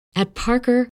At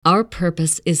Parker, our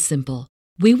purpose is simple.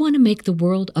 We want to make the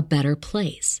world a better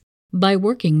place by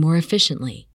working more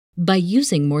efficiently, by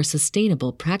using more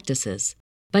sustainable practices,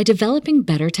 by developing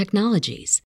better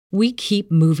technologies. We keep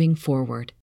moving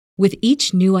forward. With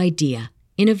each new idea,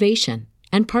 innovation,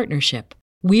 and partnership,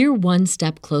 we're one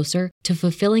step closer to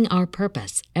fulfilling our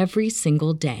purpose every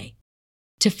single day.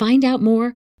 To find out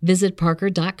more, visit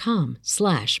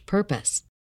parker.com/purpose.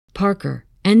 Parker,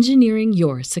 engineering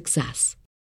your success.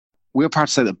 We're proud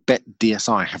to say that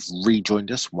BetDSI have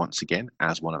rejoined us once again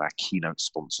as one of our keynote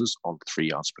sponsors on 3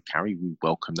 yards per carry. We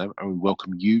welcome them and we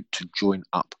welcome you to join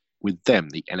up with them.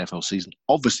 The NFL season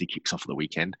obviously kicks off at the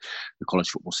weekend. The college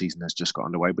football season has just got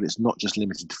underway, but it's not just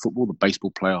limited to football. The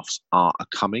baseball playoffs are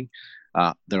coming.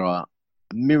 There are a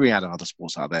myriad of other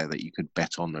sports out there that you could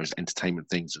bet on. There's entertainment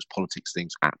things, there's politics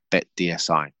things at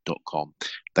betdsi.com.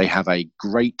 They have a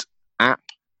great app.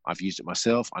 I've used it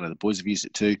myself. I know the boys have used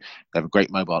it too. They have a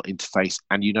great mobile interface.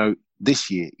 And you know,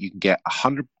 this year you can get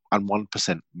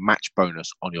 101% match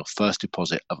bonus on your first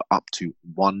deposit of up to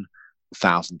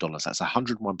 $1,000. That's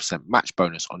 101% match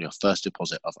bonus on your first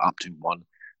deposit of up to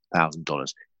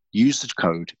 $1,000. Use the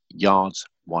code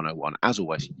YARDS101. As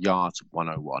always,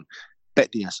 YARDS101.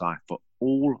 BetDSI for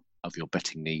all of your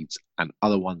betting needs and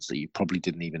other ones that you probably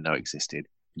didn't even know existed.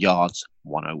 Yards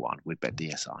 101 with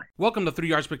BetDSI. Welcome to 3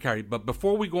 Yards Per Carry. But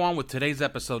before we go on with today's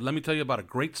episode, let me tell you about a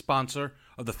great sponsor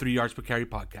of the 3 Yards Per Carry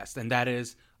podcast, and that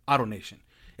is AutoNation.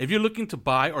 If you're looking to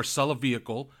buy or sell a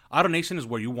vehicle, AutoNation is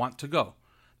where you want to go.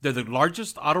 They're the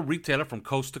largest auto retailer from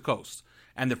coast to coast,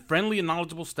 and the friendly and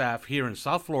knowledgeable staff here in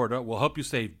South Florida will help you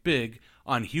save big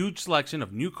on huge selection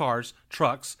of new cars,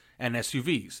 trucks, and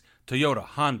SUVs, Toyota,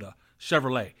 Honda,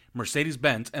 Chevrolet,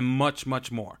 Mercedes-Benz, and much,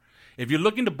 much more. If you're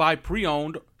looking to buy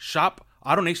pre-owned, shop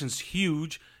AutoNation's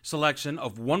huge selection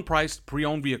of one-priced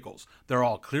pre-owned vehicles. They're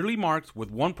all clearly marked with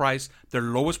one price, their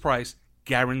lowest price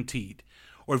guaranteed.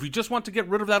 Or if you just want to get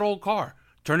rid of that old car,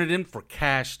 turn it in for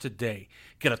cash today.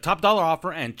 Get a top dollar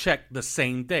offer and check the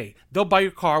same day. They'll buy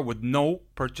your car with no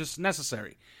purchase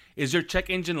necessary. Is your check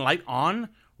engine light on?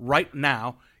 Right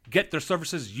now, get their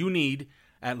services you need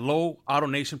at low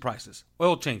AutoNation prices.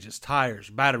 Oil changes, tires,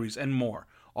 batteries, and more.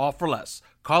 All for less.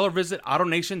 Call or visit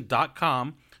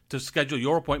AutoNation.com to schedule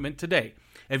your appointment today.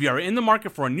 If you are in the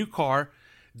market for a new car,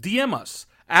 DM us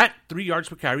at 3 Yards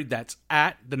Per Carry. That's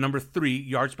at the number 3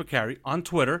 Yards Per Carry on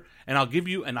Twitter. And I'll give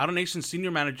you an AutoNation senior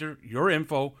manager your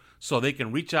info so they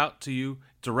can reach out to you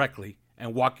directly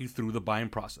and walk you through the buying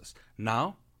process.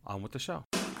 Now, on with the show.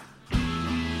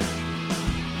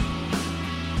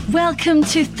 Welcome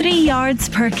to 3 Yards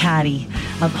Per Carry,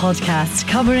 a podcast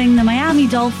covering the Miami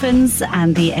Dolphins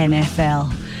and the NFL.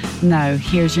 Now,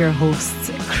 here's your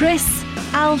hosts, Chris,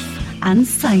 Alf, and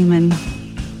Simon.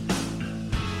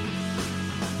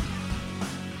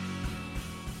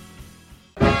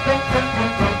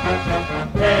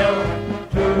 Hail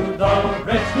to the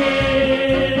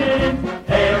Redskins,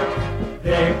 hail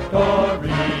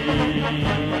victory,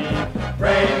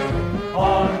 praise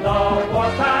on the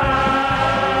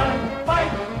warpath,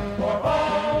 fight for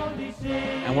all DC.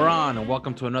 And we're on, and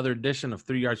welcome to another edition of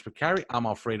 3 Yards Per Carry. I'm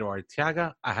Alfredo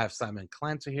Arteaga. I have Simon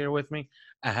Clancy here with me.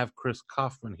 I have Chris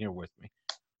Kaufman here with me.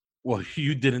 Well,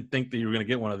 you didn't think that you were going to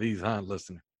get one of these, huh,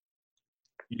 listener?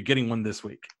 You're getting one this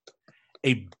week.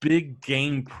 A big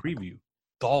game preview.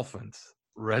 Dolphins,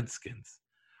 Redskins,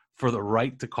 for the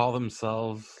right to call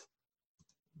themselves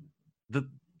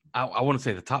I want to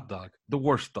say the top dog, the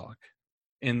worst dog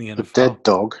in the NFL. The dead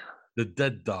dog. The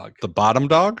dead dog. The bottom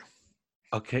dog?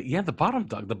 Okay, yeah, the bottom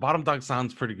dog. The bottom dog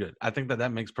sounds pretty good. I think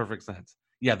that makes perfect sense.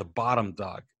 Yeah, the bottom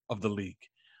dog of the league.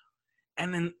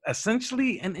 And then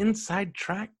essentially an inside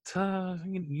track to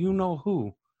you know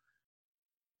who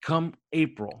come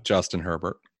April. Justin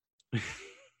Herbert.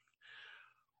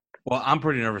 Well, I'm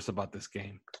pretty nervous about this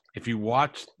game. If you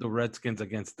watch the Redskins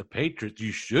against the Patriots,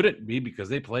 you shouldn't be because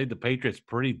they played the Patriots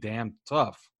pretty damn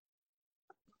tough.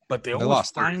 But they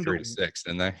lost 33-6,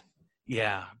 didn't they?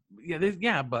 Yeah,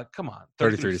 but come on,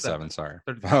 33-7. Sorry,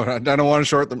 I don't want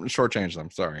to shortchange them.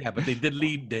 Sorry. Yeah, but they did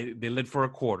lead. They led for a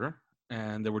quarter,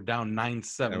 and they were down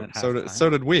 9-7 at halftime.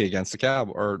 So did we against the Cab,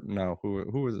 or no?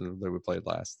 Who was it that we played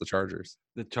last? The Chargers.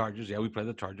 The Chargers. Yeah, we played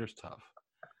the Chargers tough.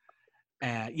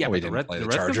 Yeah, we but didn't play the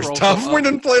Redskins Chargers were tough. We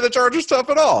didn't play the Chargers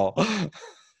tough at all.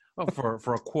 Well,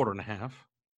 for a quarter and a half.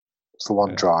 For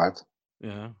one drive.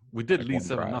 Yeah, we did lead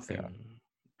 7-0. Yeah.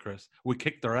 Chris, we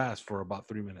kicked their ass for about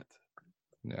 3 minutes.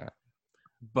 Yeah.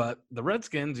 But the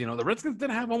Redskins, the Redskins did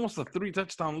have almost a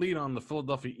 3-touchdown lead on the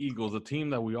Philadelphia Eagles, a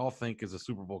team that we all think is a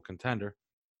Super Bowl contender.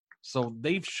 So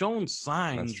they've shown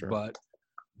signs, but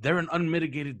they're an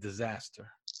unmitigated disaster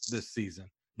this season.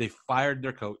 They fired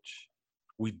their coach.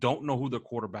 We don't know who the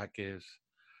quarterback is.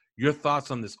 Your thoughts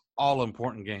on this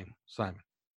all-important game, Simon?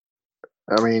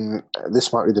 I mean,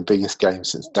 this might be the biggest game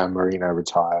since Dan Marino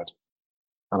retired.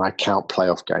 And I count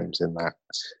playoff games in that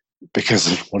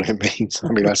because of what it means. I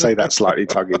mean, I say that slightly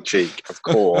tongue-in-cheek, of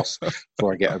course,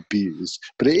 before I get abused.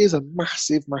 But it is a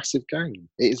massive, massive game.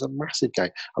 It is a massive game.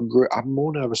 I'm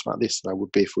more nervous about this than I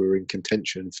would be if we were in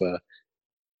contention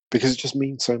because it just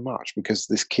means so much, because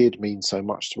this kid means so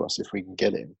much to us if we can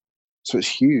get him. So it's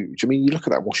huge. I mean, you look at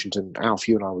that Washington. Alf,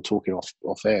 you and I were talking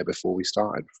off air before we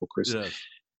started, before Chris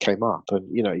came up, and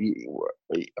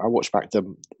I watched back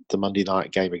the Monday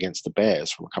night game against the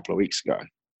Bears from a couple of weeks ago,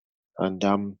 and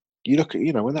you look at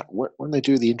when they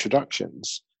do the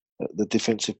introductions, the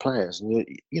defensive players, and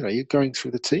you're going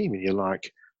through the team, and you're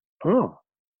like, oh,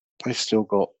 they've still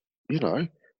got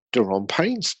Deron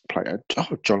Payne's player.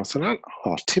 Oh, Jonathan Allen.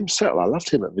 Oh, Tim Settle. I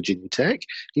loved him at Virginia Tech.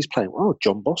 He's playing. Oh,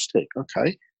 John Bostic.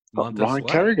 Okay. Ryan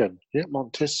Kerrigan. Yeah,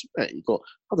 Montez Sweat. You got,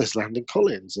 there's Landon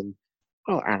Collins and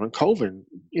Aaron Colvin,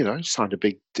 signed a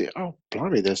big deal. Oh,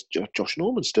 blimey, there's Josh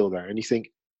Norman still there. And you think,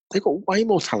 they've got way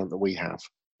more talent than we have.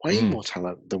 Way more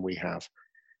talent than we have.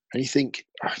 And you think,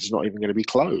 it's not even going to be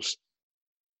close.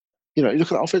 You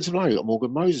look at the offensive line. You've got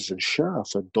Morgan Moses and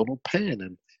Scherf and Donald Penn.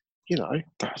 And,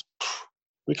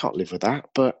 we can't live with that.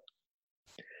 But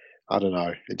I don't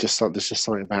know. There's just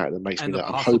something about it that makes me... And the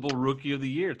possible rookie of the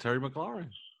year, Terry McLaurin.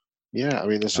 Yeah, I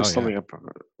mean, there's just something...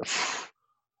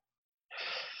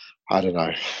 I don't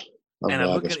know. I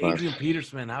look at Adrian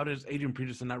Peterson. How does Adrian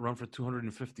Peterson not run for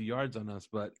 250 yards on us?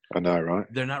 But I know, right?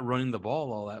 They're not running the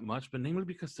ball all that much, but namely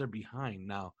because they're behind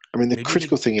now. I mean, the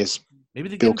critical thing is maybe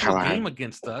they Bill get into a Callahan game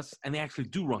against us and they actually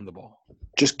do run the ball.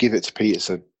 Just give it to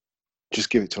Peterson. Just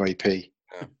give it to AP. Yeah.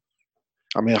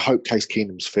 I mean, I hope Case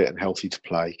Keenum's fit and healthy to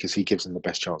play because he gives them the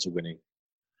best chance of winning.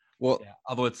 Well, yeah,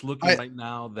 although it's looking right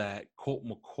now that Colt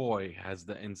McCoy has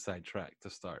the inside track to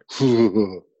start.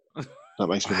 That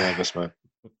makes me nervous, man.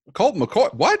 Colt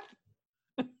McCoy, what?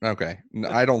 Okay, no,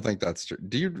 I don't think that's true.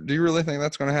 Do you really think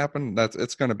that's going to happen?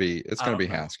 It's going to be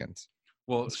Haskins.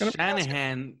 Well,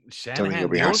 Shanahan.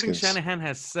 The only thing Shanahan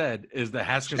has said is that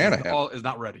Haskins is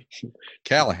not ready.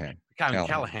 Callahan. I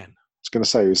was going to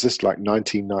say, is this like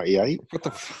 1998? What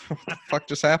the fuck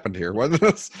just happened here? What is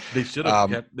this? They should have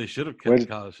kept. They should have kept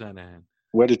Kyle Shanahan.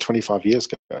 Where did 25 years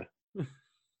go?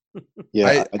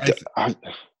 Yeah,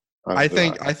 I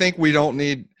think we don't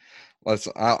need.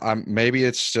 Maybe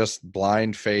it's just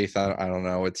blind faith. I don't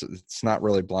know. It's not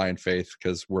really blind faith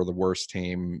because we're the worst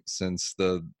team since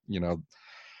the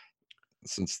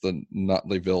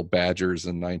Nutleyville Badgers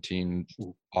in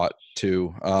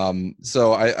 1902.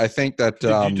 So I think that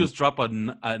did you just drop a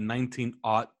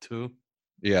 1902?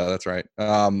 Yeah, that's right.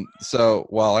 So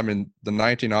I mean the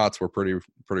 1900s were pretty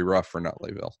rough for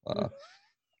Nutleyville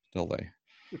till they.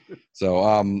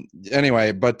 So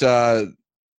anyway, but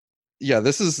yeah,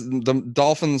 the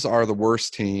Dolphins are the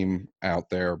worst team out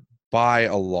there by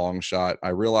a long shot. I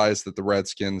realize that the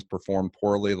Redskins performed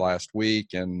poorly last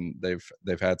week and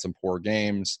they've had some poor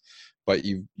games, but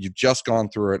you've just gone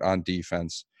through it on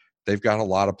defense. They've got a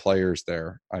lot of players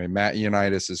there. I mean, Matt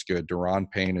Unitas is good, Deron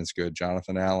Payne is good,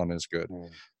 Jonathan Allen is good.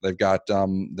 They've got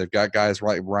guys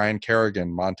like Ryan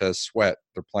Kerrigan, Montez Sweat.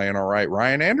 They're playing all right.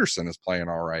 Ryan Anderson is playing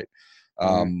all right.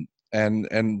 And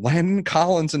Landon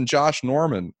Collins and Josh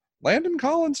Norman.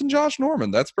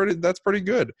 That's pretty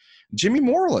good. Jimmy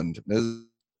Moreland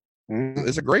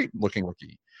is a great looking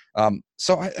rookie.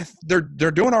 So they're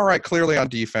doing all right clearly on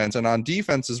defense, and on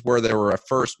defense is where they were at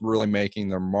first really making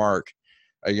their mark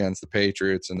against the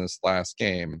Patriots in this last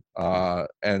game.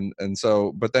 And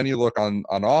so, but then you look on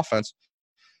offense,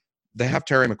 they have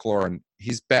Terry McLaurin.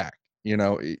 He's back. He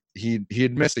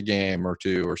had missed a game or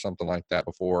two or something like that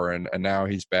before, and now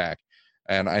he's back.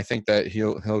 And I think that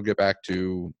he'll get back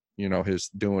to his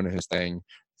doing his thing.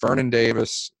 Vernon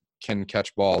Davis can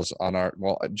catch balls on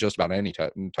just about any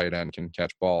tight end can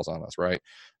catch balls on us, right?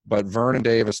 But Vernon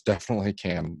Davis definitely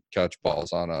can catch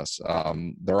balls on us.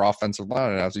 Their offensive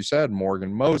line, as you said,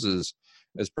 Morgan Moses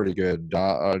is pretty good.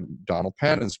 Donald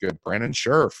Penn is good. Brandon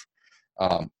Scherf.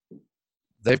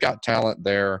 They've got talent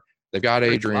there. They've got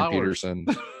Adrian Peterson.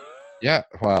 Yeah,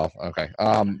 well, okay.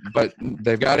 But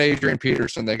they've got Adrian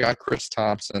Peterson. They got Chris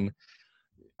Thompson.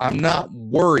 I'm not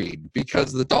worried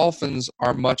because the Dolphins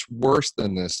are much worse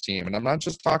than this team. And I'm not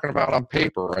just talking about on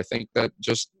paper. I think that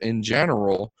just in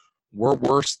general, we're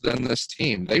worse than this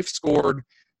team. They've scored,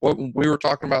 we were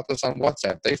talking about this on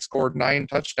WhatsApp. They've scored 9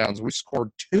 touchdowns. We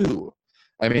scored 2.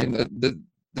 I mean,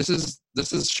 this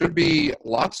should be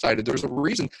lopsided. There's a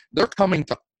reason they're coming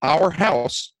to our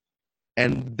house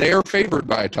and they're favored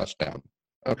by a touchdown.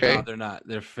 Okay. No, they're not.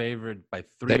 They're favored by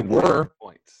 3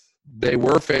 points. they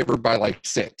were favored by like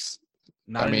 6.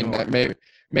 Not I mean, anymore.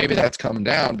 maybe that's coming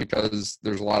down because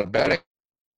there's a lot of betting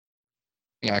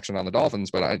action on the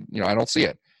Dolphins, but I don't see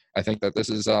it. I think that this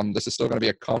is still going to be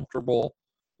a comfortable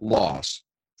loss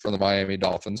for the Miami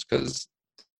Dolphins because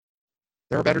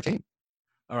they're a better team.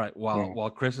 All right. While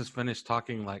Chris is finished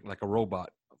talking like a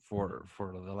robot for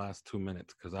the last 2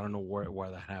 minutes, because I don't know why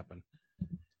that happened.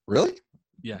 Really?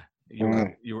 Yeah, you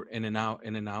were in and out,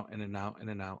 in and out, in and out, in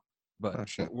and out. But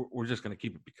we're just gonna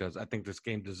keep it because I think this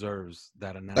game deserves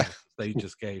that analysis that you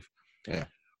just gave. Yeah.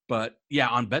 But yeah,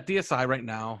 on BetDSI right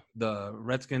now, the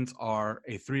Redskins are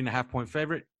a 3.5-point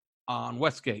favorite. On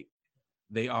Westgate,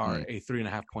 they are a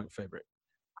 3.5-point favorite.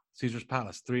 Caesar's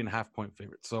Palace, 3.5-point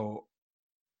favorite. So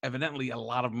evidently a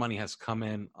lot of money has come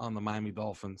in on the Miami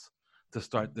Dolphins to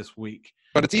start this week.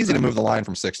 But it's easy to move the line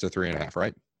from 6 to 3.5,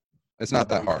 right? It's not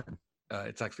that hard.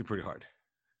 It's actually pretty hard.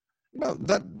 No,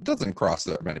 that doesn't cross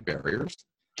that many barriers.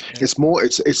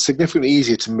 It's significantly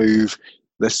easier to move.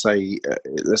 Let's say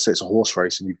it's a horse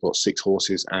race and you've got 6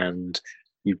 horses and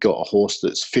you've got a horse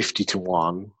that's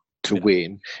 50-1 to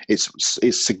win. It's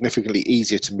significantly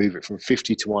easier to move it from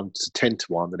 50-1 to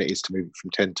 10-1 than it is to move it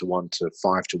from 10-1 to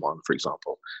 5-1, for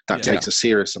example. That takes a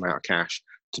serious amount of cash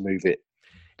to move it.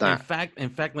 In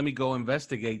fact, let me go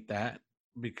investigate that.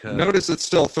 Because notice it's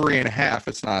still 3.5.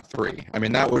 It's not 3. I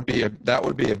mean, that would be a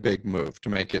big move to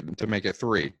make it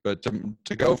 3. But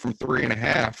to go from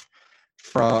 3.5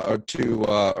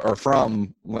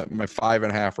 from my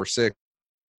 5.5 or 6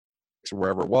 or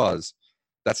wherever it was,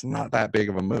 that's not that big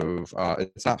of a move.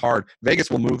 It's not hard.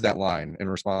 Vegas will move that line in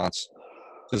response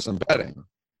to some betting.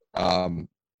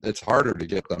 It's harder to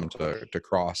get them to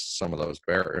cross some of those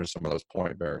barriers, some of those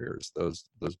point barriers, those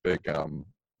big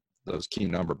those key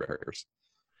number barriers.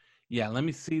 Yeah, let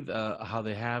me see how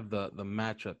they have the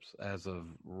matchups as of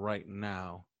right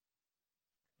now.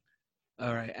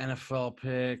 All right, NFL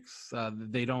picks.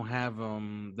 They don't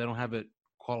have it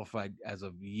qualified as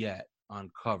of yet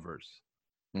on covers.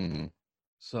 Mm-hmm.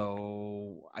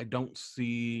 So I don't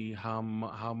see how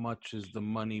much is the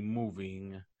money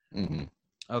moving. Mm-hmm.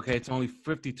 Okay, it's only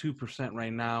 52%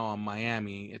 right now on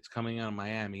Miami. It's coming out of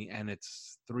Miami, and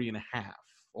it's 3.5.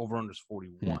 Over under is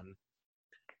 41. Mm-hmm.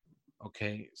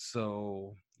 Okay,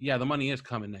 so yeah, the money is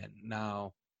coming in.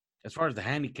 Now, as far as the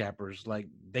handicappers, like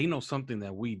they know something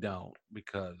that we don't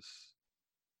because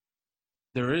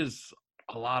there is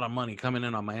a lot of money coming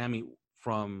in on Miami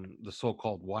from the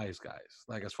so-called wise guys.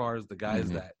 Like as far as the guys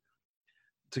that,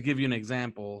 to give you an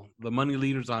example, the money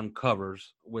leaders on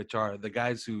covers, which are the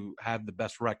guys who have the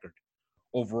best record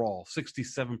overall,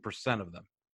 67% of them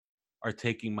are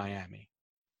taking Miami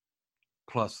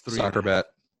plus 3.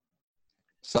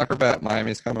 Soccer bet.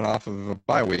 Miami's coming off of a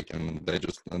bye week, and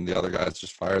the other guys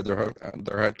just fired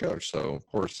their head coach. So of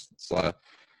course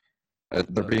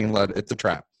they're being led. It's a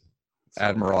trap.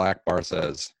 Admiral Akbar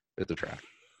says it's a trap.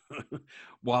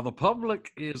 While the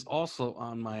public is also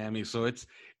on Miami, so it's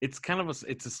kind of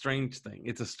it's a strange thing.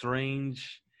 It's a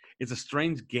strange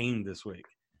game this week.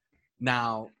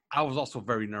 Now, I was also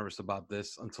very nervous about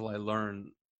this until I learned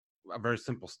a very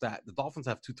simple stat. The Dolphins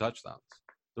have 2 touchdowns.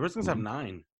 The Redskins have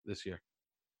 9 this year.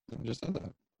 I just said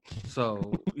that.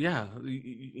 So yeah,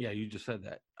 you just said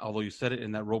that. Although you said it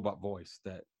in that robot voice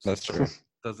that's true.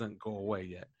 Doesn't go away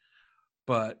yet.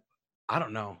 But I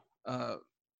don't know.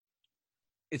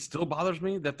 It still bothers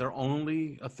me that they're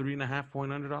only a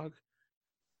 3.5-point underdog.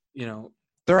 You know,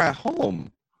 they're at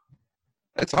home.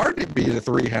 It's hard to be the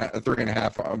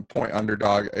 3.5 point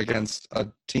underdog against a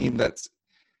team that's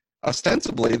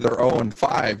ostensibly they're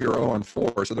 0-5. You're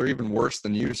 0-4, so they're even worse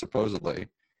than you supposedly.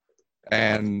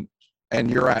 And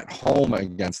you're at home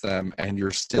against them, and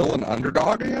you're still an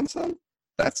underdog against them.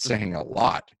 That's saying a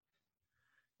lot.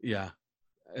 Yeah,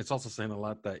 it's also saying a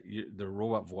lot that the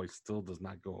robot voice still does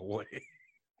not go away.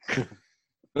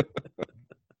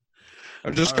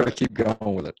 I'm just going to keep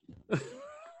going with it.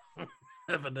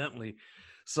 Evidently.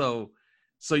 So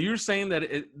you're saying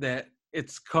that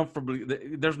it's comfortably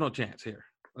there's no chance here.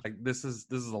 Like this is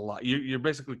a lot. You're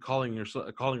basically calling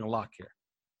a lock here.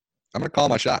 I'm going to call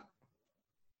my shot.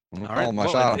 I'm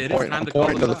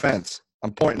pointing to the fence.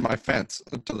 I'm pointing my fence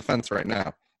to the fence right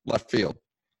now. Left field.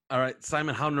 All right,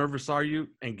 Simon, how nervous are you?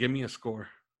 And give me a score.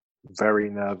 Very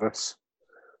nervous.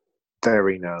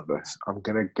 Very nervous. I'm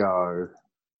going to go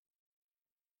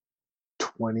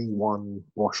 21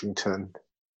 Washington,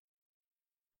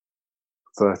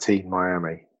 13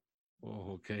 Miami.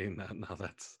 Oh, okay. Now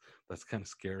that's kind of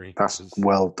scary. That's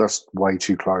way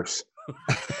too close.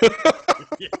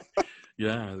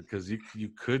 Yeah, because you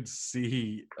could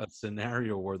see a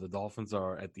scenario where the Dolphins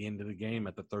are at the end of the game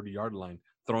at the 30-yard line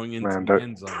throwing into the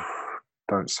end zone.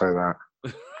 Don't say that.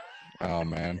 Oh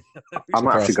man, I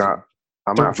might have to go.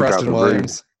 I might Don't have to go out Preston the room.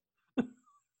 Williams. I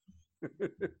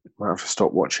might have to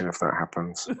stop watching if that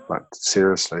happens. Like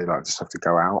seriously, like just have to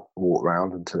go out, walk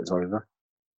around until it's over.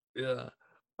 Yeah.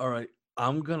 All right.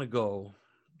 I'm gonna go,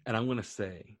 and I'm gonna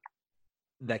say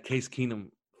that Case Keenum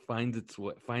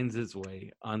finds his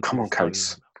way onto Come on, the starting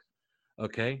Case. lineup.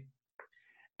 Okay.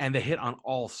 And they hit on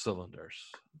all cylinders.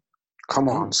 Come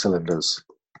on, cylinders.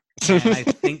 And I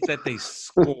think that they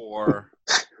score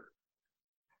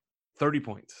 30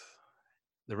 points.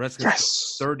 The Redskins Yes.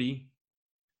 score 30,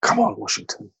 Come on,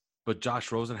 Washington. but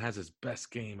Josh Rosen has his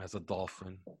best game as a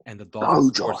Dolphin, and the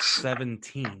Dolphins score Josh.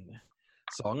 17.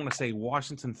 So I'm going to say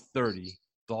Washington 30,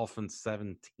 Dolphins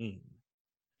 17.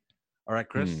 All right,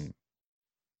 Chris?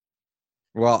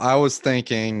 Well, I was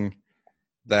thinking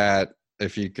that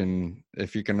if you can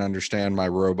understand my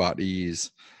robot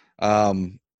ease,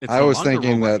 It's I no was longer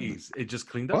thinking Robot that Ease. It just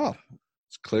cleaned up. well,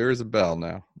 it's clear as a bell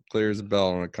now. Clear as a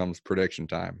bell when it comes prediction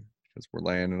time because we're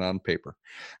laying it on paper.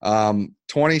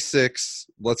 26.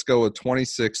 Let's go with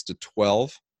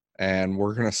 26-12, and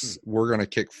we're gonna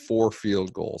kick 4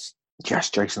 field goals. Yes,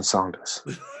 Jason Sanders.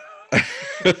 You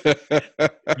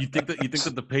think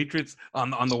that the Patriots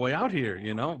on the way out here,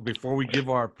 before we give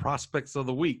our prospects of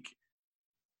the week,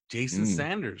 Jason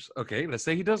Sanders. Okay, let's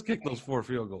say he does kick those 4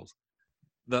 field goals.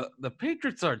 The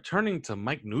Patriots are turning to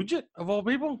Mike Nugent of all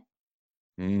people.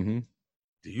 Mm-hmm.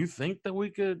 Do you think that we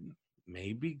could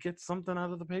maybe get something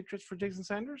out of the Patriots for Jason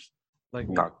Sanders? Like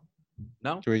No.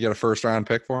 No? Can we get a first round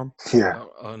pick for him? Yeah.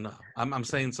 Oh no. I'm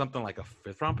saying something like a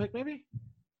 5th round pick, maybe.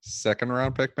 Second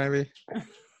round pick, maybe.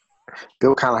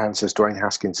 Bill Callahan says Dwayne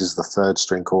Haskins is the 3rd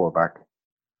string quarterback.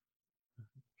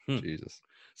 Jesus.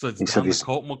 So it's He down said to he's-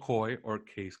 Colt McCoy or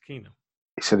Case Keenum.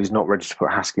 He said he's not ready to put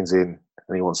Haskins in,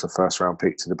 and he wants the 1st round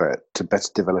pick to better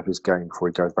develop his game before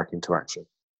he goes back into action.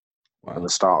 Wow. And the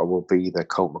starter will be either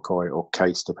Colt McCoy or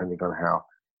Case, depending on how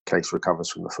Case recovers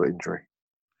from the foot injury.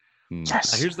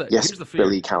 Yes. Now, here's the fear.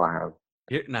 Billy Callahan.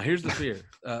 Here's the fear.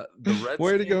 The Redskins,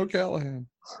 Way to go, Callahan.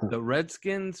 The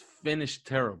Redskins finished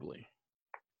terribly,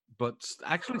 but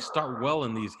actually start well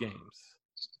in these games.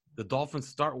 The Dolphins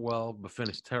start well, but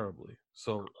finish terribly.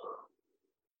 So,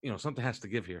 something has to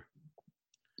give here.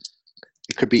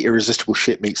 It could be irresistible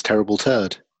shit meets terrible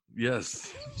turd.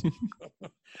 Yes.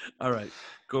 All right.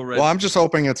 Go Redskins. Well, I'm just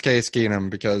hoping it's Case Keenum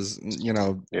because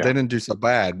Yeah. they didn't do so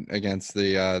bad against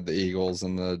the Eagles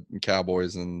and the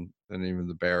Cowboys and even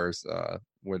the Bears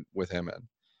with him in.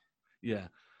 Yeah.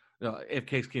 If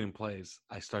Case Keenum plays,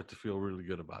 I start to feel really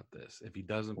good about this. If he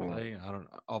doesn't play, I don't.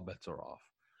 All bets are off.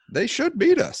 They should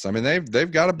beat us. I mean,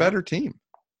 they've got a better team.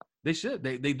 They should.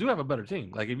 They do have a better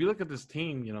team. Like if you look at this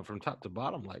team, from top to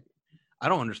bottom, like I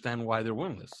don't understand why they're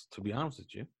winless. To be honest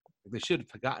with you, they should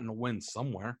have gotten a win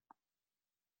somewhere.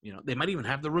 They might even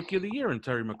have the Rookie of the Year in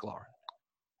Terry McLaurin.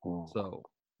 So,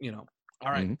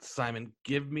 all right, Simon,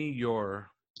 give me your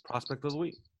prospect of the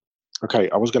week. Okay,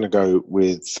 I was going to go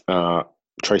with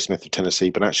Trey Smith of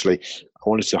Tennessee, but actually I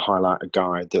wanted to highlight a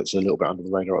guy that's a little bit under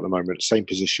the radar at the moment, same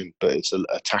position, but it's a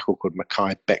tackle called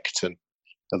Mekhi Becton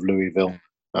of Louisville.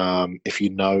 If you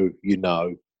know, you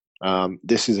know.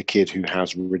 This is a kid who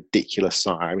has ridiculous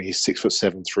size. I mean, he's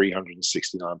 6'7",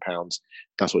 369 pounds.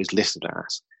 That's what he's listed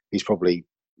as. He's probably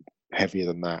heavier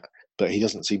than that, but he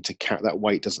doesn't seem to that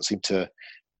weight doesn't seem to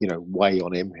weigh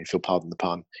on him, if you'll pardon the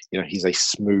pun. He's a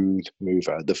smooth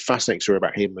mover. The fascinating story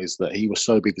about him is that he was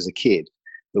so big as a kid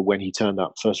that when he turned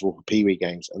up, first of all for Pee Wee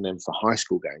games and then for high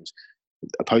school games,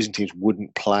 opposing teams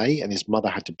wouldn't play, and his mother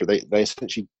had to. They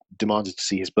essentially demanded to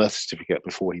see his birth certificate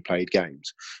before he played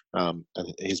games, and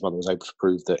his mother was able to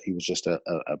prove that he was just a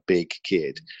big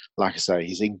kid. Like I say,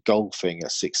 he's engulfing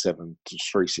at 6'7" to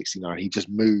 369. He just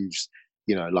moves,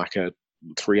 like a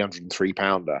 303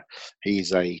 pounder.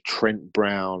 He's a Trent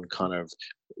Brown kind of.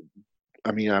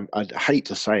 I mean, I'd hate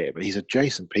to say it, but he's a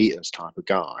Jason Peters type of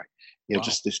guy. Wow.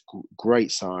 Just this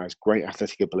great size, great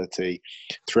athletic ability,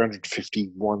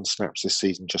 351 snaps this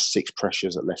season, just 6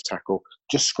 pressures at left tackle,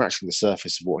 just scratching the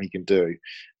surface of what he can do.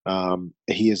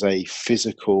 He is a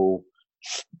physical,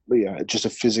 just a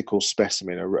physical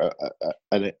specimen,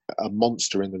 a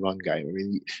monster in the run game. I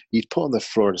mean, you'd put on the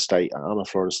Florida State. I'm a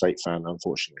Florida State fan,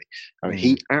 unfortunately. I mean,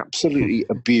 he absolutely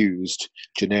abused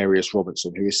Janarius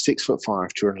Robinson, who is 6'5",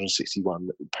 261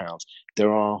 pounds.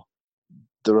 There are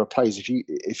there are plays,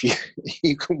 if you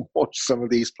you can watch some of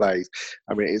these plays,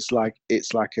 I mean, it's like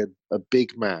a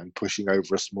big man pushing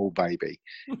over a small baby.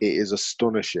 It is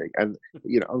astonishing. And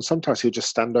and sometimes he'll just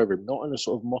stand over him, not in a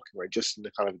sort of mocking way, just in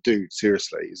the kind of, dude,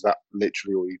 seriously, is that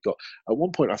literally all you've got? At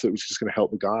one point I thought he was just going to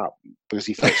help the guy up because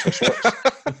he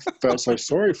felt so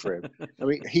sorry for him. I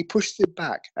mean, he pushed him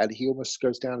back and he almost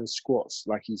goes down and squats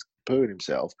like he's pooing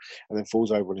himself, and then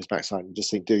falls over on his backside, and just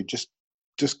think, dude, just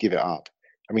give it up.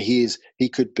 I mean, he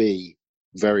could be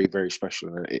very, very special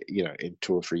in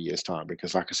 2 or 3 years' time,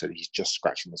 because, like I said, he's just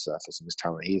scratching the surface of his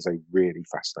talent. He is a really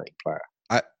fascinating player.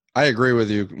 I agree with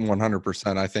you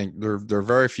 100%. I think there are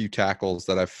very few tackles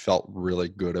that I've felt really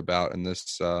good about in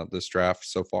this draft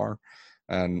so far,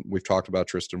 and we've talked about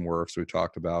Tristan Wirfs, we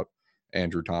talked about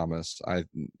Andrew Thomas.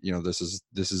 This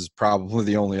is probably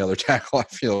the only other tackle I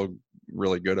feel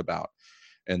really good about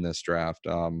in this draft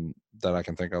that I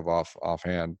can think of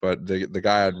offhand. But the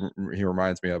guy he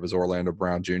reminds me of is Orlando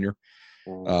Brown Jr.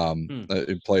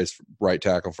 He plays right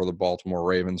tackle for the Baltimore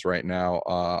Ravens right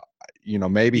now.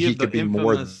 Maybe he could be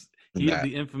more than he had that.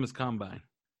 the infamous combine.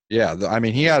 Yeah, I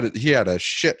mean, he had a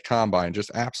shit combine,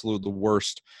 just absolute the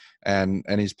worst. And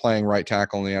he's playing right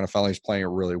tackle in the NFL. He's playing it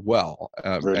really well.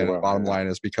 The bottom line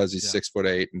is because he's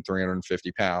 6'8" and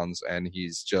 350 pounds, and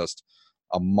he's just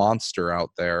a monster out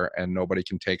there, and nobody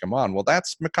can take him on. Well,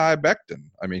 that's Mekhi Becton.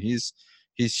 I mean, he's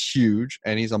huge,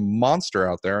 and he's a monster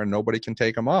out there, and nobody can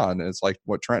take him on. And it's like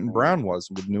what Trenton Brown was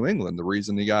with New England. The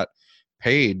reason he got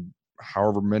paid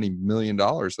however many $1 million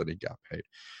that he got paid.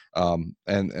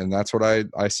 And that's what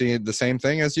I see the same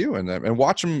thing as you. And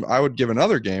watch him. I would give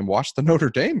another game. Watch the Notre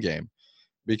Dame game,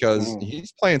 because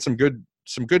he's playing some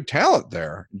good talent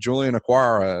there. Julian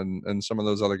Aquara and some of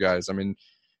those other guys. I mean,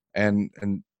 and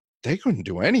they couldn't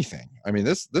do anything. I mean,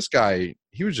 this guy,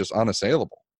 he was just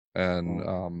unassailable.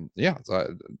 And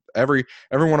so every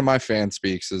one of my fan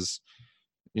speaks has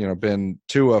been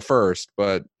Tua first,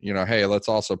 but hey, let's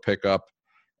also pick up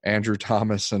Andrew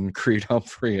Thomas and Creed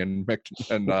Humphrey and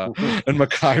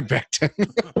Mekhi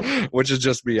Becton, which would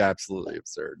just be absolutely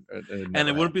absurd. And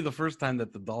it wouldn't be the first time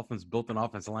that the Dolphins built an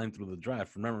offensive line through the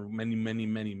draft. Remember,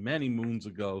 many moons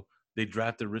ago, they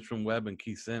drafted Richmond Webb and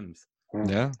Keith Sims.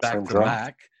 Yeah, back to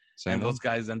back. And those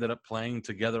guys ended up playing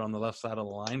together on the left side of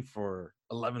the line for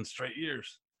 11 straight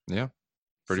years. Yeah,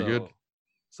 pretty good.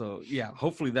 So, yeah,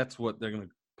 hopefully that's what they're going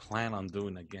to plan on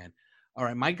doing again. All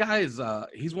right, my guy is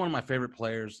he's one of my favorite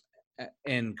players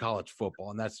in college football,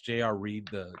 and that's J.R. Reed,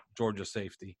 the Georgia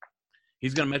safety.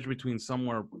 He's going to measure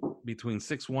somewhere between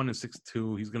 6'1" and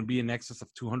 6'2". He's going to be in excess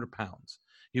of 200 pounds.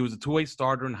 He was a two-way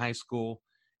starter in high school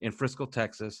in Frisco,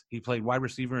 Texas. He played wide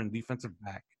receiver and defensive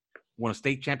back. Won a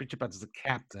state championship as a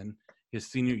captain his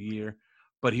senior year,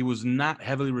 but he was not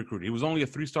heavily recruited. He was only a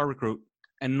 3-star recruit,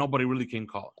 and nobody really came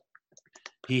calling.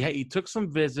 He took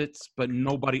some visits, but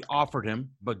nobody offered him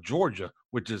but Georgia,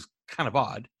 which is kind of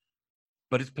odd.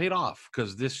 But it's paid off,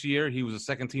 because this year he was a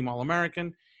second-team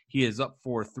All-American. He is up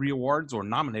for 3 awards, or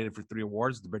nominated for 3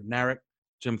 awards, the Bednarik,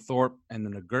 Jim Thorpe, and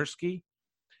the Nagurski.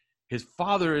 His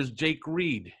father is Jake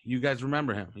Reed. You guys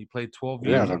remember him. He played 12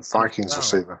 years. Yeah, the Vikings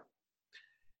receiver.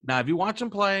 Now, if you watch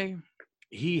him play,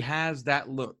 he has that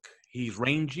look. He's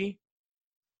rangy,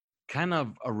 kind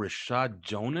of a Rashad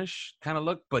Jones-ish kind of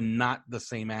look, but not the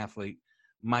same athlete.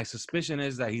 My suspicion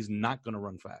is that he's not going to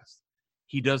run fast.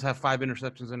 He does have 5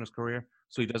 interceptions in his career,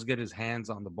 so he does get his hands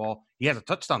on the ball. He has a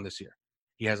touchdown this year.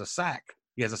 He has a sack.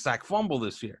 He has a sack fumble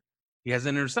this year. He has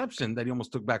an interception that he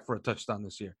almost took back for a touchdown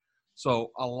this year. So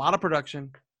a lot of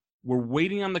production. We're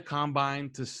waiting on the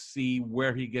combine to see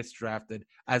where he gets drafted.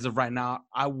 As of right now,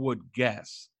 I would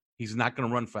guess he's not going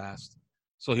to run fast.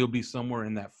 So he'll be somewhere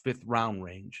in that 5th round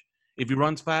range. If he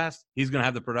runs fast, he's going to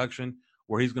have the production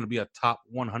where he's going to be a top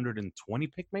 120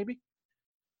 pick maybe.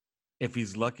 If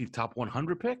he's lucky, top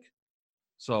 100 pick.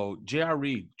 So J.R.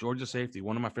 Reed, Georgia safety,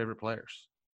 one of my favorite players.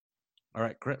 All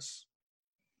right, Chris.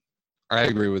 I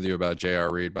agree with you about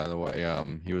J.R. Reed, by the way.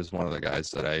 He was one of the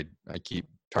guys that I keep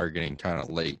targeting kind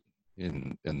of late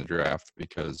in the draft,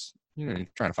 because you're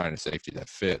trying to find a safety that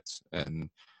fits. And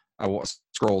I went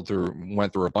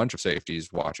through a bunch of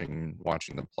safeties watching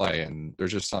them play, and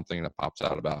there's just something that pops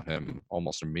out about him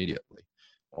almost immediately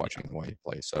watching the way he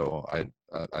plays. So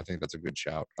I think that's a good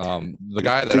shout. The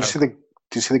guy that did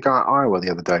you see the guy at Iowa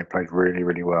the other day played really,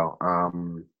 really well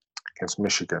against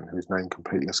Michigan, whose name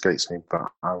completely escapes me, but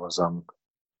I was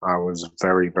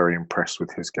very, very impressed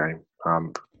with his game.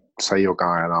 Say your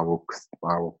guy, and I will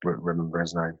remember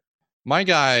his name. My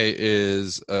guy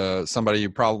is somebody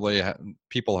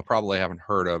people probably haven't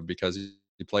heard of, because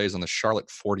he plays on the Charlotte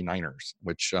 49ers,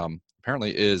 which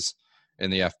apparently is in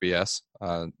the FBS,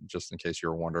 just in case you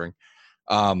were wondering.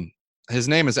 his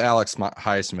name is Alex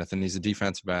Highsmith, and he's a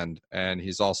defensive end, and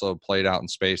he's also played out in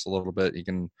space a little bit. He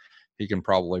can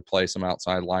probably play some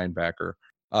outside linebacker.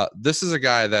 This is a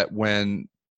guy that when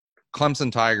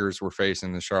Clemson Tigers were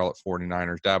facing the Charlotte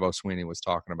 49ers, Dabo Swinney was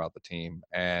talking about the team,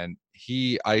 and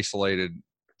he isolated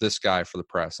this guy for the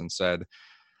press and said,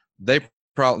 and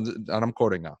I'm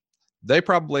quoting now, they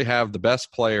probably have the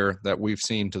best player that we've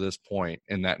seen to this point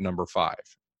in that number 5.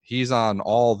 He's on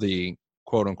all the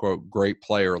quote-unquote great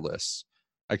player lists.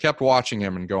 I kept watching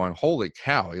him and going, holy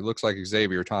cow, he looks like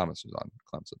Xavier Thomas is on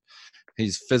Clemson.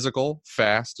 He's physical,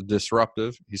 fast,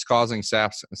 disruptive. He's causing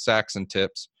sacks and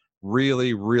tips.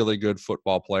 Really, really good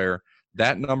football player.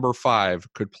 That number 5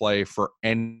 could play for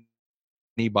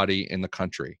anybody in the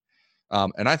country.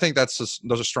 And I think those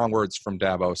are strong words from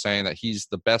Dabo, saying that he's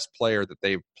the best player that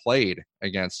they've played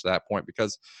against to that point,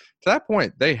 because to that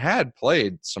point they had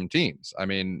played some teams. I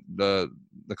mean, the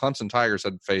Clemson Tigers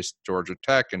had faced Georgia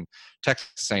Tech and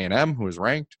Texas A&M, who was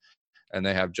ranked, and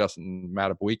they have Justin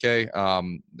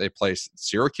Madubuike. They placed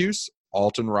Syracuse.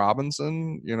 Alton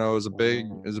Robinson, is a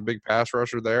big pass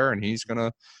rusher there, and he's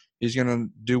gonna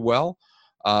do well.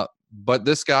 But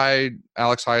this guy,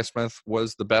 Alex Highsmith,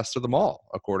 was the best of them all,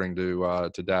 according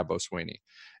to Dabo Swinney.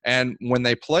 And when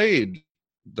they played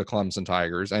the Clemson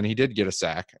Tigers, and he did get a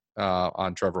sack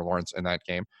on Trevor Lawrence in that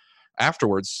game,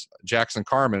 afterwards, Jackson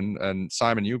Carman, and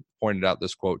Simon, you pointed out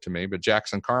this quote to me, but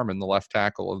Jackson Carman, the left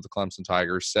tackle of the Clemson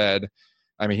Tigers, said,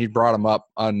 he brought him up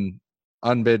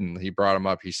unbidden. He brought him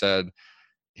up. He said,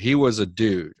 he was a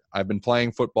dude. I've been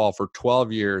playing football for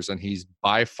 12 years, and he's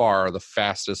by far the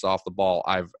fastest off the ball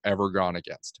I've ever gone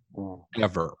against.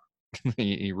 Ever.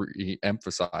 he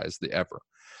emphasized the ever.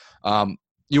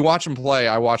 You watch him play.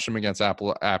 I watched him against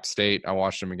App State. I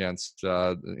watched him against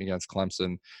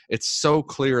Clemson. It's so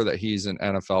clear that he's an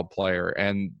NFL player,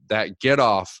 and that get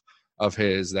off of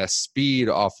his, that speed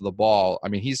off the ball.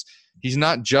 He's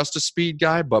not just a speed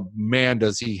guy, but man,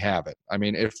 does he have it.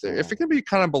 If it can be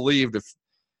kind of believed, if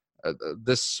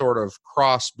this sort of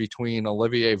cross between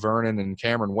Olivier Vernon and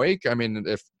Cameron Wake.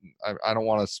 If I don't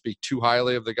want to speak too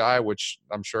highly of the guy, which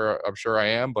I'm sure I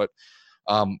am, but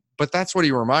that's what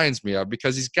he reminds me of,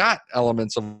 because he's got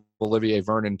elements of Olivier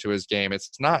Vernon to his game.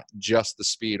 It's not just the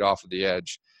speed off of the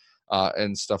edge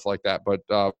and stuff like that,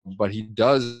 but he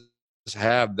does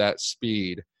have that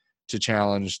speed to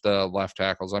challenge the left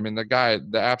tackles. The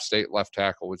App State left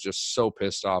tackle was just so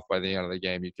pissed off by the end of the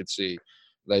game. You could see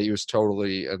that he was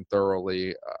totally and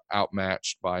thoroughly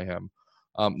outmatched by him.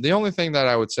 The only thing that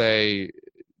I would say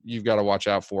you've got to watch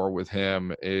out for with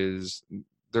him is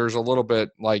there's a little bit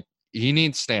like he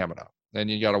needs stamina, and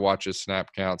you got to watch his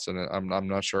snap counts. And I'm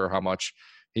not sure how much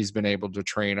he's been able to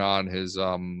train on his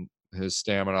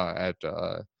stamina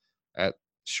at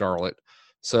Charlotte.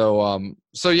 So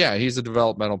yeah, he's a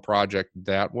developmental project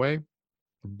that way.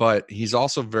 But he's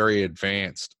also very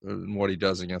advanced in what he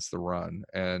does against the run.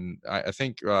 And I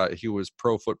think he was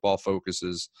Pro Football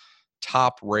Focus's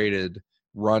top-rated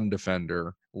run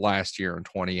defender last year in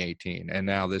 2018. And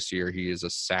now this year he is a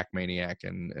sack maniac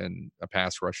and a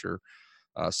pass rusher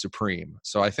supreme.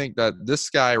 So I think that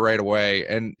this guy right away,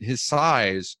 and his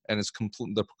size and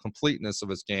the completeness of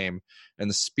his game and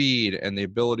the speed and the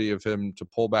ability of him to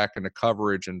pull back into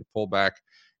coverage and to pull back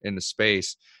into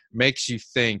space makes you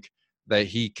think that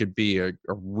he could be a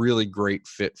really great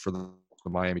fit for the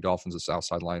Miami Dolphins'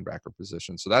 outside linebacker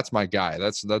position. So that's my guy.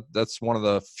 That's one of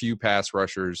the few pass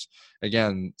rushers.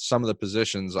 Again, some of the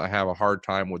positions I have a hard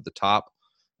time with the top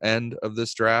end of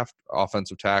this draft.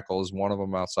 Offensive tackle is one of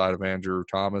them outside of Andrew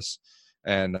Thomas,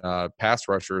 and pass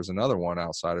rusher is another one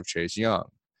outside of Chase Young.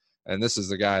 And this is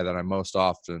the guy that I most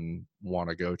often want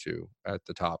to go to at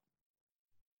the top.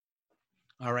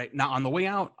 All right. Now, on the way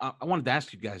out, I wanted to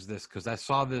ask you guys this, because I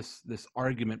saw this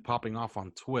argument popping off on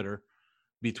Twitter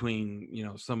between,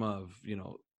 some of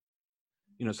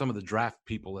the draft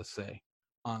people, let's say,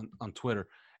 on Twitter.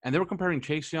 And they were comparing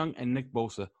Chase Young and Nick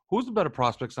Bosa. Who's the better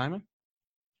prospect, Simon?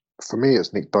 For me,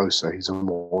 it's Nick Bosa. He's a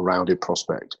more rounded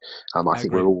prospect. I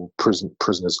think we're all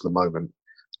prisoners at the moment.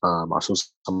 I saw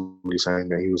somebody saying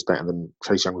that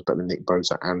Chase Young was better than Nick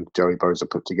Bosa and Joey Bosa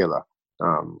put together,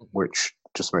 which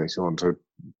just makes you want to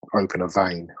open a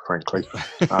vein, frankly.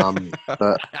 But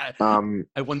I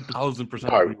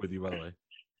 1000% agree with you, by the way.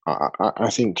 I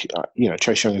think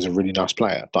Chase Young is a really nice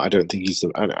player, but I don't think he's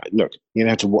the. Look, you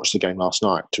had to watch the game last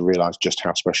night to realise just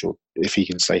how special, if he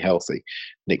can stay healthy,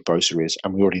 Nick Bosa is,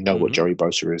 and we already know what Joey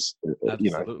Bosa is, in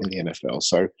the NFL.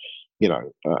 So,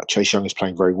 Chase Young is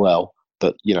playing very well,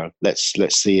 but let's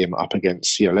see him up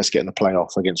against. Let's get in the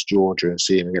playoff against Georgia and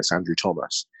see him against Andrew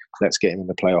Thomas. Let's get him in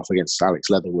the playoff against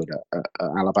Alex Leatherwood at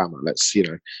Alabama. Let's see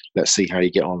how you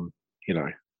get on,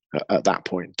 at that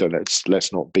point.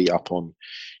 Let's not beat up on,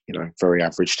 very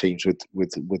average teams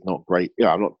with not great.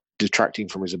 Yeah, I'm not detracting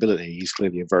from his ability. He's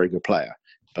clearly a very good player,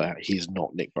 but he's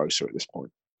not Nick Bosa at this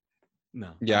point.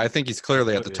 No. Yeah, I think he's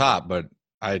clearly at the top, but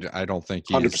I don't think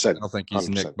he's 100%, I don't think he's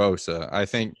 100%. Nick Bosa. I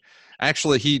think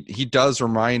actually he does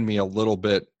remind me a little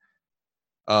bit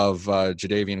of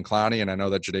Jadeveon Clowney, and I know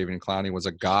that Jadeveon Clowney was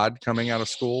a god coming out of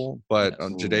school, but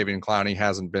Yes. Jadeveon Clowney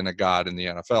hasn't been a god in the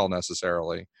NFL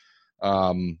necessarily.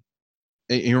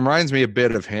 He reminds me a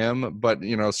bit of him, but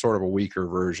sort of a weaker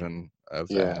version of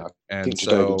that. I think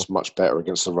Jadeveon's much better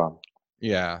against the run.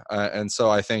 Yeah, and so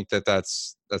I think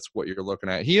that's what you're looking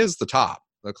at. He is the top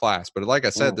of the class, but like I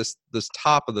said, this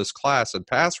top of this class of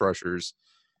pass rushers,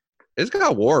 it's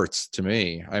got warts to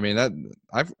me. I mean, that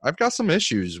I've got some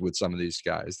issues with some of these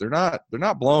guys. They're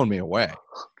not blowing me away.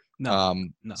 No.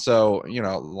 So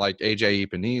like AJ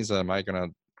Epineza,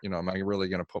 am I really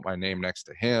gonna put my name next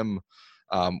to him?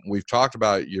 We've talked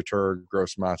about Yetur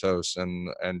Gross-Matos,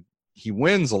 and he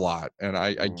wins a lot, and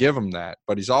I give him that.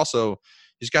 But he's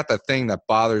got that thing that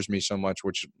bothers me so much,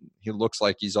 which he looks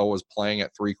like he's always playing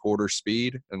at 3/4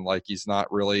 speed, and like he's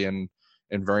not really in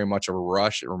very much of a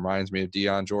rush. It reminds me of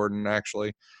Deion Jordan,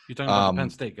 actually. You're talking about the Penn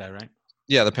State guy, right?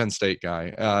 Yeah, the Penn State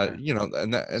guy.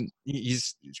 And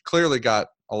he's clearly got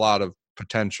a lot of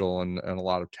potential and a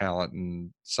lot of talent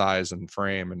and size and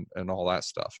frame and all that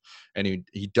stuff. And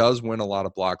he does win a lot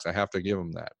of blocks. I have to give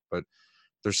him that. But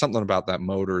there's something about that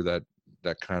motor that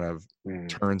kind of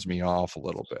turns me off a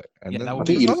little bit. And then that would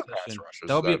be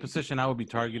a position I would be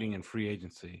targeting in free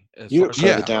agency. You look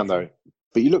further down, though.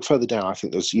 But you look further down, I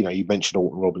think there's, you mentioned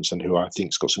Alton Robinson, who I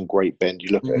think's got some great bend. You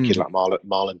look at a kid like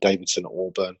Marlon Davidson at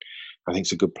Auburn. I think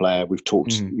he's a good player. We've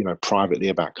talked, privately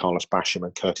about Carlos Basham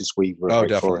and Curtis Weaver at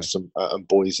Wake Forest and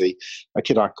Boise. A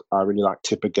kid I really like,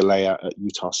 Tipper Galea at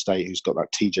Utah State, who's got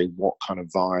that TJ Watt kind of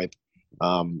vibe.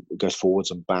 Goes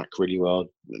forwards and back really well.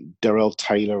 Darrell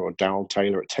Taylor at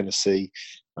Tennessee.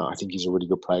 I think he's a really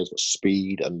good player. He's got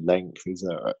speed and length. He's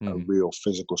a real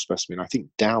physical specimen. I think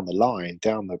down the line,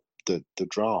 down the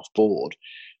draft board,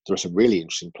 there are some really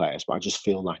interesting players, but I just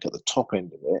feel like at the top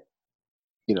end of it,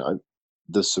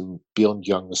 there's some beyond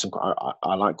young. There's some.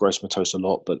 I like Gross-Matos a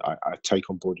lot, but I take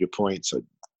on board your point. So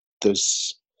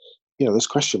there's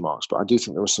question marks, but I do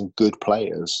think there are some good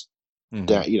players.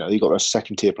 That you've got those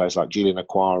second tier players like Julian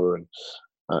Aquara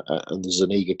and the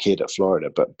Zuniga kid at Florida.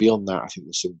 But beyond that, I think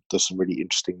there's some really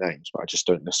interesting names, but I just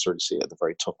don't necessarily see it at the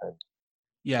very top end.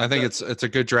 Yeah, I think it's a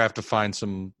good draft to find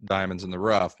some diamonds in the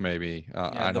rough. Maybe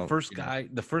the first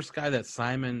guy that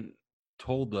Simon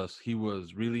told us he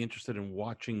was really interested in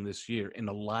watching this year in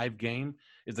a live game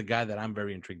is the guy that I'm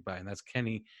very intrigued by, and that's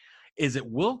Kenny. Is it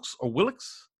Wilkes or Willix?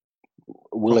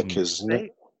 Willikers, isn't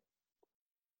it?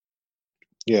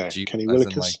 Yeah, Kenny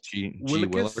Willekes. Like G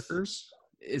Willikers?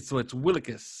 It's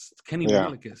Willekes. Kenny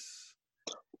Willekes.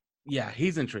 Yeah,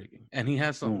 he's intriguing, and he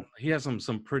has some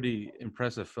pretty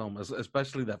impressive film,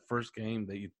 especially that first game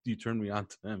that you turned me on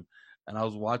to him, and I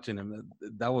was watching him.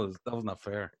 That was not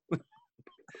fair.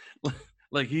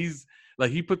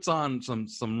 he puts on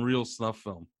some real snuff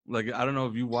film. Like, I don't know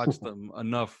if you watched them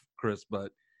enough, Chris,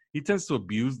 but he tends to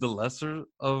abuse the lesser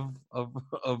of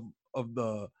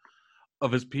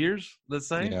his peers, let's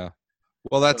say. Yeah.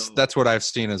 Well, that's what I've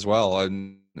seen as well,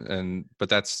 but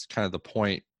that's kind of the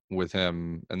point with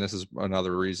him, and this is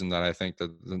another reason that I think that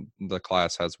the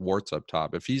class has warts up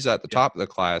top. If he's at the top of the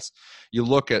class, you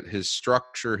look at his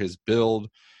structure, his build,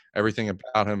 everything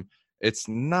about him. It's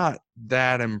not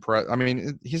that impressive. I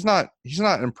mean, he's not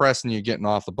impressing you getting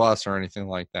off the bus or anything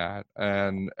like that.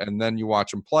 And then you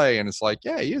watch him play, and it's like,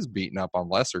 yeah, he is beating up on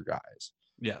lesser guys.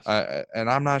 Yes. And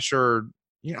I'm not sure.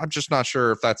 I'm just not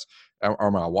sure if that's.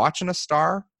 Am I watching a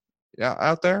star? Yeah,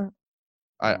 out there.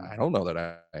 I don't know that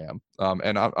I am.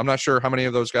 And I'm not sure how many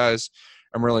of those guys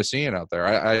I'm really seeing out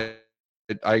there.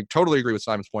 I totally agree with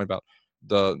Simon's point about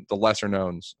the lesser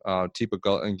knowns. Tipa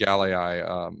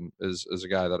Galea is a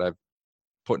guy that I've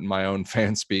put in my own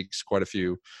fan speaks quite a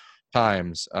few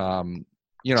times. I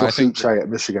think at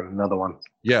Michigan, another one.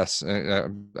 Yes,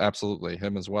 absolutely,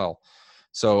 him as well.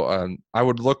 So I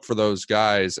would look for those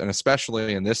guys, and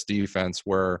especially in this defense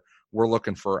where we're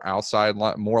looking for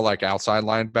more like outside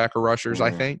linebacker rushers, I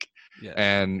think,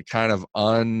 and kind of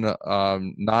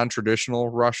non-traditional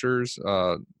rushers,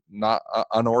 not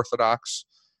unorthodox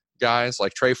guys.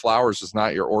 Like Trey Flowers is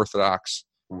not your orthodox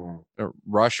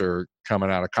rusher coming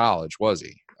out of college, was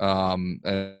he? And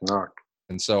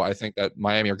so I think that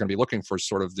Miami are going to be looking for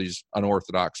sort of these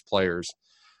unorthodox players,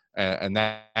 and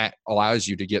that allows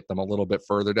you to get them a little bit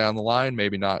further down the line,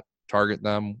 maybe not target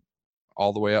them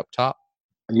all the way up top.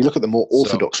 And you look at the more So-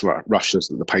 orthodox rushers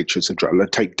that the Patriots have drawn.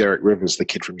 Take Derek Rivers, the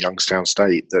kid from Youngstown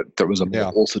State, that was a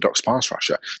more orthodox pass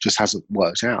rusher, just hasn't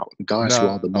worked out. The guys who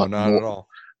are the not at all.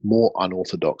 more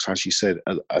unorthodox, as you said,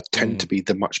 tend to be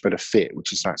the much better fit,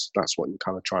 which is that's what you're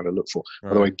kind of trying to look for. Right.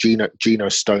 By the way, Geno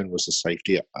Stone was the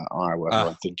safety at Iowa, who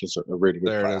I think is a really good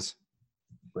player. There it is.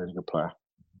 Really good player.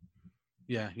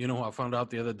 Yeah, you know who I found out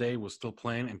the other day was still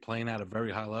playing at a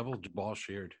very high level? Jabal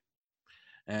Sheard.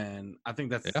 And I think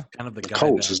that's kind of the guy.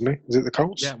 Colts, isn't he? Is it the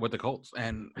Colts? Yeah, with the Colts.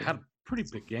 And had a pretty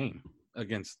big game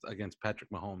against Patrick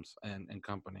Mahomes and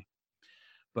company.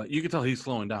 But you can tell he's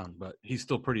slowing down, but he's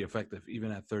still pretty effective,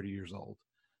 even at 30 years old.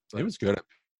 But, He was good at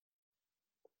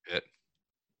it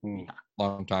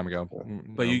long time ago.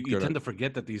 But you tend to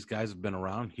forget that these guys have been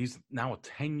around. He's now a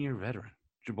 10-year veteran,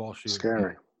 Jabal Sheard.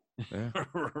 Scary. Yeah.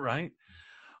 Right?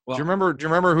 Well, do you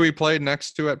remember who he played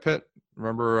next to at Pitt?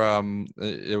 Remember,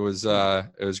 it was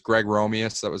Greg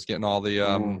Romeus that was getting all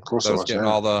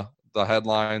the the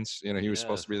headlines. You know, he was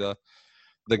supposed to be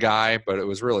the guy, but it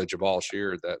was really Jabal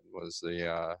Sheard that was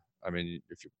the. I mean,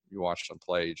 if you watched him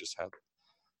play, he just had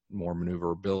more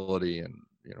maneuverability and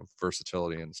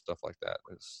versatility and stuff like that.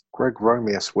 Greg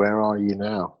Romeus, where are you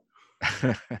now?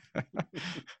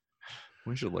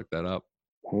 We should look that up.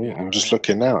 I'm just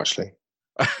looking now, actually.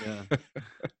 Yeah.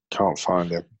 Can't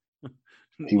find him.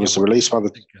 He was released by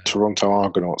the Toronto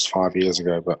Argonauts 5 years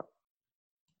ago, but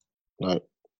no.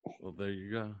 Well, there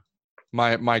you go.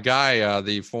 My guy,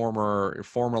 the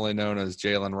formerly known as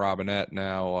Jalen Robinette,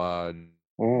 now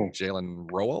Jalen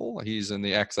Rowell. He's in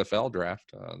the XFL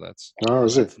draft.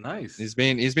 Is it? That's nice. He's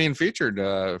being featured,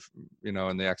 in the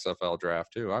XFL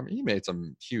draft too. I mean, he made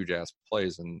some huge ass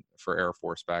plays for Air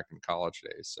Force back in college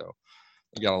days. So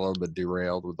he got a little bit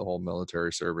derailed with the whole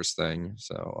military service thing.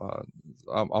 So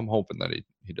I'm hoping that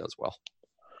he does well.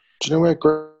 Do you know where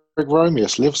Greg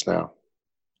Romeus lives now?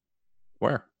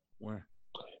 Where?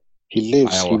 He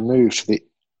lives. Iowa.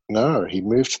 He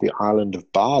moved to the island of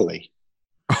Bali.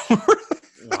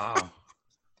 Wow.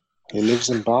 He lives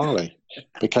in Bali.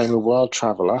 Became a world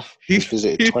traveler. He's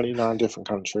visited 29 different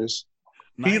countries.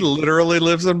 He literally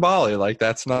lives in Bali. Like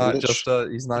that's not just a.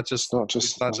 It's not just a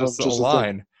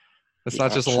line. It's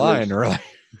not just a line, really.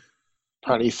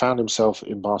 Apparently, he found himself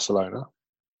in Barcelona.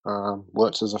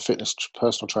 Worked as a fitness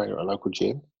personal trainer at a local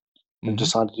gym, and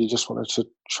decided he just wanted to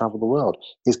travel the world.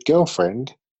 His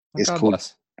girlfriend is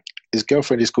called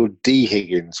Dee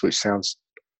Higgins, which sounds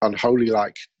unholy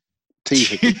like T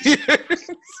Higgins,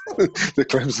 the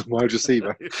Clemson wide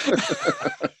receiver.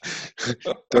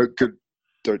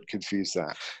 Don't confuse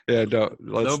that. Yeah, don't.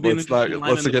 Let's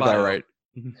get that right.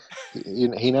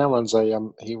 He now runs a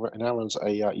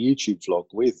YouTube vlog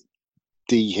with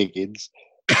Dee Higgins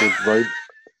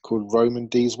called Roman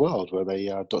D's World, where they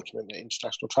document the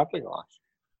international traveling life.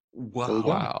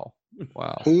 Wow.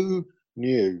 Who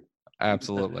knew?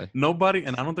 Absolutely. Nobody,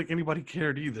 and I don't think anybody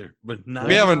cared either. But now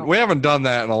we haven't done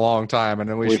that in a long time, and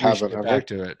then we should get back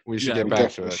to it. We should get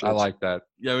back to it. I like that.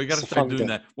 Yeah, we got to start doing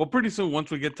that. Well, pretty soon, once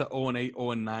we get to 0-8,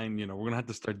 0-9, we're gonna have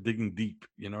to start digging deep.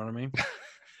 You know what I mean?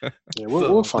 Yeah,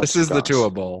 we'll find this is the Tua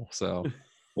Bowl, so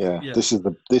yeah. This is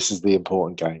the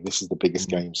important game. This is the biggest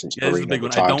game since Marino big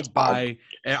one. retired.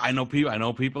 I know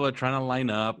people are trying to line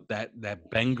up that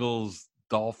Bengals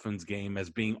Dolphins game as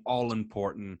being all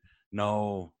important.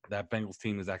 No, that Bengals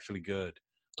team is actually good.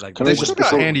 Like they just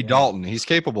got Andy Dalton. He's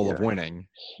capable of winning.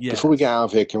 Yeah. Before we get out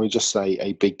of here, can we just say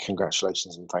a big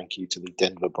congratulations and thank you to the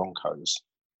Denver Broncos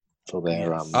for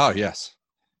their for their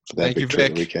victory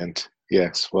at the weekend.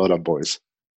 Yes, well done, boys.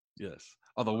 Yes.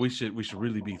 Although we should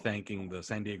really be thanking the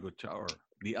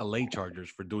the LA Chargers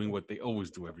for doing what they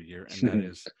always do every year, and that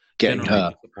is getting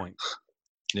hurt.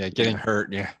 Yeah, getting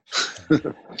hurt. Yeah.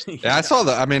 Yeah, I saw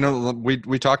I mean,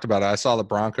 we talked about it. I saw the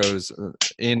Broncos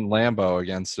in Lambeau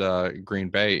against Green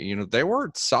Bay. They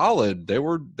were solid.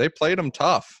 They played them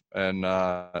tough, and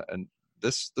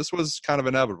this was kind of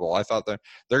inevitable. I thought that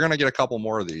they're going to get a couple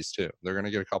more of these too. They're going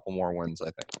to get a couple more wins, I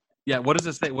think. Yeah. What does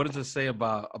it say? What does it say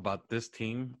about this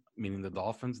team, meaning the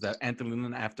Dolphins? That Anthony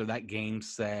Lynn after that game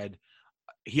said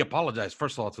he apologized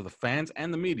first of all to the fans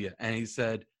and the media, and he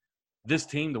said, this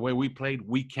team, the way we played,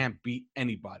 we can't beat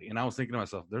anybody. And I was thinking to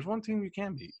myself, there's one team you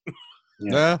can beat.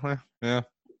 Yeah.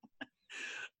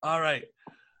 All right.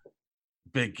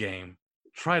 Big game.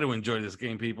 Try to enjoy this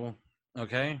game, people.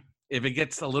 Okay? If it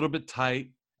gets a little bit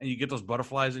tight and you get those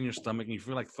butterflies in your stomach and you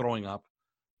feel like throwing up,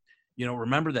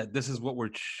 remember that this is what we're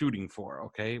shooting for,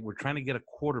 okay? We're trying to get a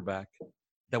quarterback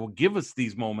that will give us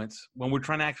these moments when we're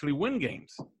trying to actually win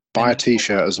games. Buy a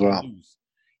T-shirt as well.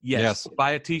 Yes.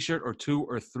 Buy a T-shirt or 2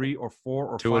 or 3 or 4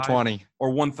 or 2 5 or 20 or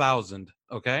 1,000.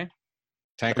 Okay.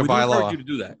 Tank We of do encourage Bailoa. you to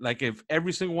do that. Like if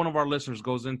every single one of our listeners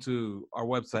goes into our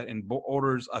website and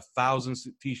orders 1,000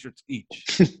 T-shirts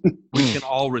each, we can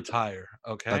all retire.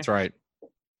 Okay, That's right. All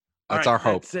That's right, our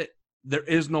hope. That's it. There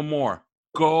is no more.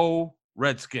 Go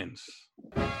Redskins.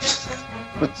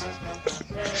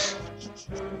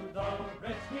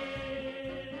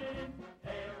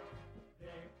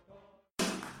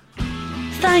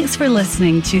 Thanks for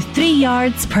listening to 3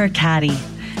 Yards Per Carry.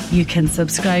 You can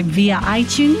subscribe via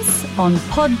iTunes, on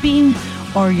Podbean,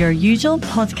 or your usual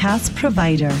podcast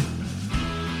provider.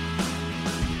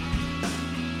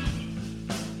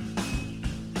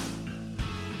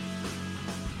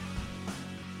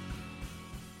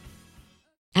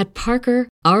 At Parker,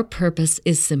 our purpose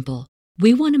is simple.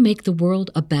 We want to make the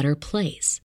world a better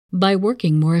place by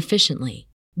working more efficiently,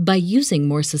 by using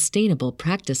more sustainable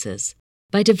practices,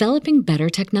 by developing better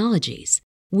technologies.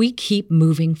 We keep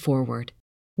moving forward.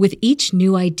 With each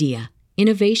new idea,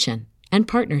 innovation, and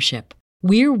partnership,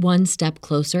 we're one step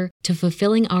closer to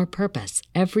fulfilling our purpose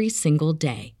every single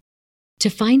day. To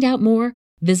find out more,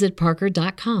 visit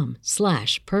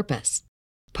parker.com/purpose.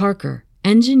 Parker,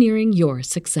 engineering your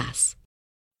success.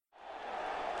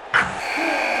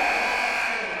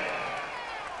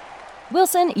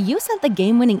 Wilson, you sent the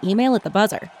game-winning email at the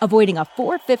buzzer, avoiding a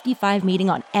 4:55 meeting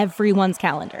on everyone's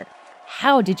calendar.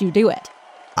 How did you do it?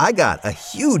 I got a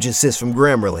huge assist from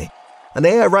Grammarly, an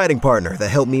AI writing partner that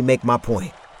helped me make my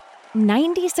point.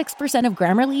 96% of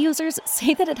Grammarly users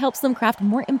say that it helps them craft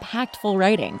more impactful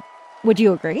writing. Would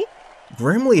you agree?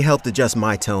 Grammarly helped adjust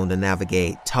my tone to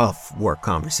navigate tough work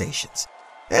conversations.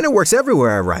 And it works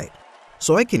everywhere I write,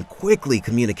 so I can quickly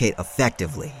communicate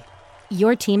effectively.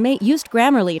 Your teammate used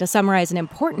Grammarly to summarize an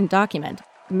important document,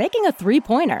 making a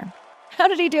 3-pointer. How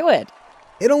did he do it?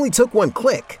 It only took one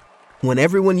click. When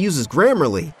everyone uses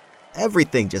Grammarly,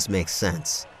 everything just makes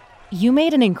sense. You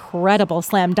made an incredible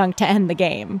slam dunk to end the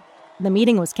game. The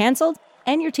meeting was canceled,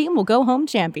 and your team will go home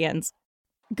champions.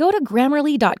 Go to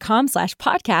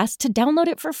Grammarly.com/podcast to download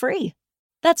it for free.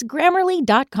 That's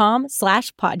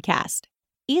Grammarly.com/podcast.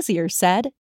 Easier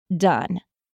said, done.